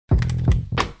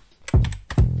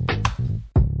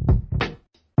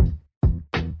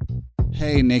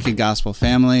Hey, Naked Gospel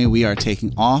family, we are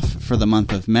taking off for the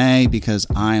month of May because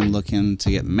I am looking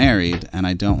to get married and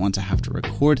I don't want to have to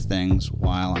record things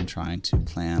while I'm trying to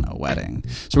plan a wedding.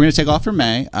 So we're going to take off for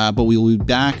May, but we will be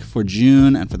back for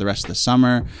June and for the rest of the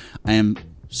summer. I am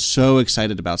so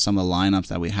excited about some of the lineups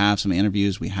that we have, some of the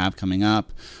interviews we have coming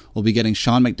up. We'll be getting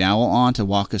Sean McDowell on to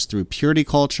walk us through purity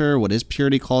culture. What is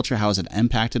purity culture? How has it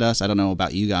impacted us? I don't know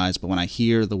about you guys, but when I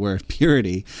hear the word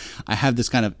purity, I have this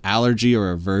kind of allergy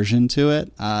or aversion to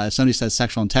it. If somebody says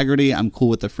sexual integrity, I'm cool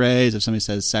with the phrase. If somebody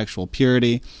says sexual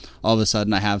purity, all of a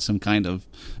sudden I have some kind of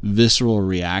visceral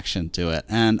reaction to it,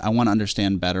 and I want to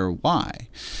understand better why.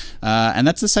 And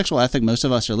that's the sexual ethic most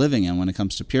of us are living in when it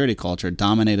comes to purity culture. It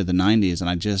dominated the 90s, and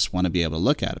I just want to be able to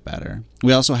look at it better.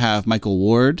 We also have Michael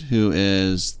Ward, who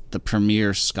is the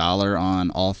premier scholar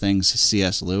on all things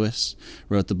C.S. Lewis,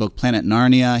 wrote the book Planet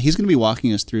Narnia. He's going to be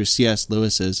walking us through C.S.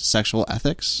 Lewis's sexual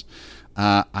ethics.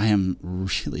 I am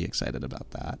really excited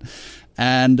about that.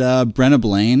 And Brenna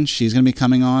Blaine, she's going to be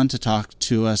coming on to talk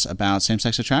to us about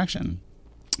same-sex attraction.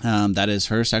 That is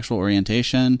her sexual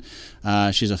orientation.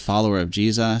 She's a follower of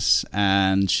Jesus,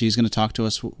 and she's going to talk to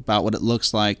us about what it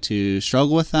looks like to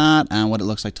struggle with that and what it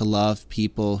looks like to love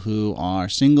people who are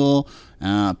single,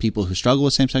 people who struggle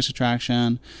with same-sex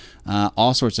attraction,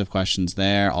 all sorts of questions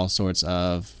there, all sorts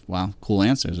of, cool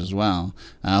answers as well.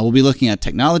 We'll be looking at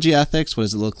technology ethics. What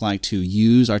does it look like to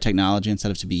use our technology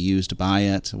instead of to be used by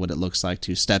it? What it looks like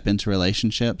to step into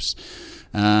relationships.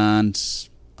 And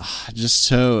just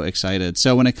so excited.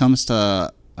 So when it comes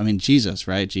to, Jesus,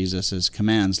 right? Jesus'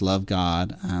 commands, love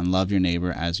God and love your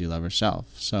neighbor as you love yourself.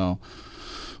 So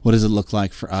what does it look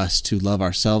like for us to love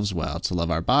ourselves well, to love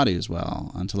our bodies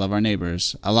well, and to love our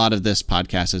neighbors? A lot of this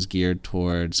podcast is geared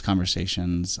towards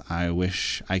conversations I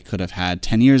wish I could have had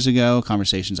 10 years ago,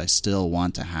 conversations I still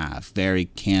want to have, very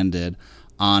candid,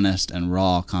 honest, and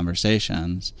raw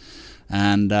conversations.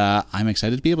 And I'm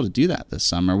excited to be able to do that this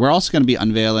summer. We're also going to be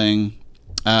unveiling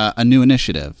a new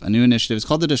initiative. It's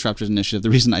called the Disruptors Initiative. The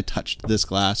reason I touched this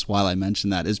glass while I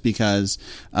mentioned that is because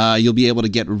you'll be able to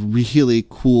get really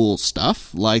cool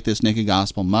stuff like this Naked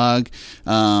Gospel mug.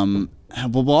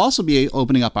 We'll also be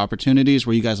opening up opportunities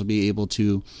where you guys will be able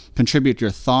to contribute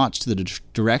your thoughts to the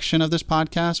direction of this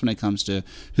podcast when it comes to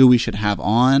who we should have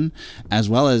on, as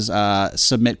well as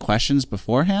submit questions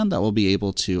beforehand that we'll be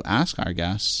able to ask our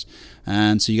guests.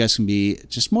 And so you guys can be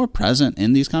just more present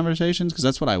in these conversations, because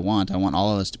that's what I want. I want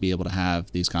all of us to be able to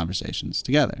have these conversations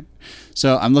together.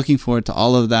 So I'm looking forward to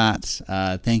all of that.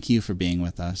 Thank you for being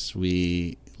with us.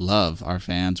 We love our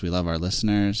fans. We love our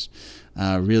listeners.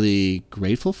 Really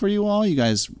grateful for you all. You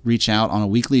guys reach out on a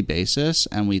weekly basis,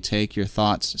 and we take your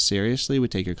thoughts seriously. We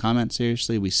take your comments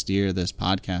seriously. We steer this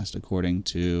podcast according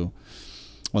to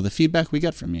the feedback we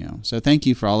get from you. So thank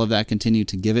you for all of that. Continue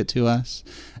to give it to us,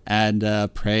 and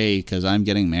pray, because I'm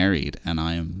getting married, and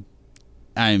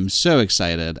I'm so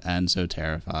excited and so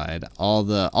terrified. All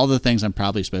the things I'm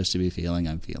probably supposed to be feeling,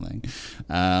 I'm feeling.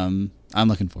 I'm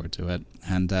looking forward to it.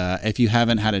 And if you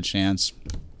haven't had a chance,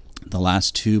 the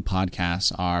last two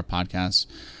podcasts are podcasts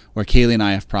where Kaylee and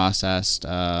I have processed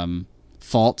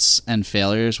faults and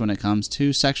failures when it comes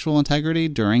to sexual integrity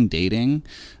during dating,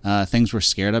 things we're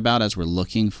scared about as we're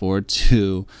looking forward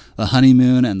to the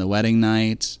honeymoon and the wedding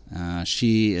night.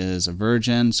 She is a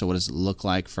virgin, so what does it look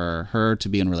like for her to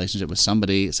be in a relationship with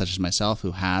somebody such as myself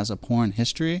who has a porn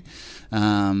history,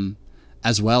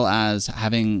 as well as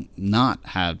having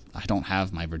I don't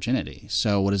have my virginity.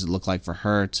 So what does it look like for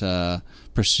her to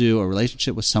pursue a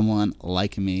relationship with someone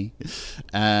like me,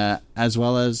 as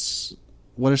well as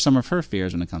what are some of her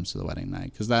fears when it comes to the wedding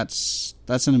night? Because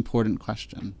that's an important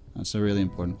question. That's a really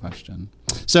important question.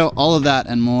 So all of that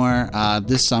and more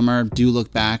this summer. Do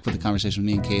look back with the conversation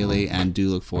with me and Kaylee, and do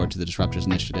look forward to the Disruptors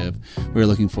Initiative. We're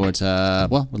looking forward to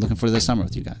this summer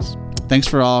with you guys. Thanks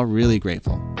for all. Really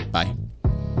grateful. Bye.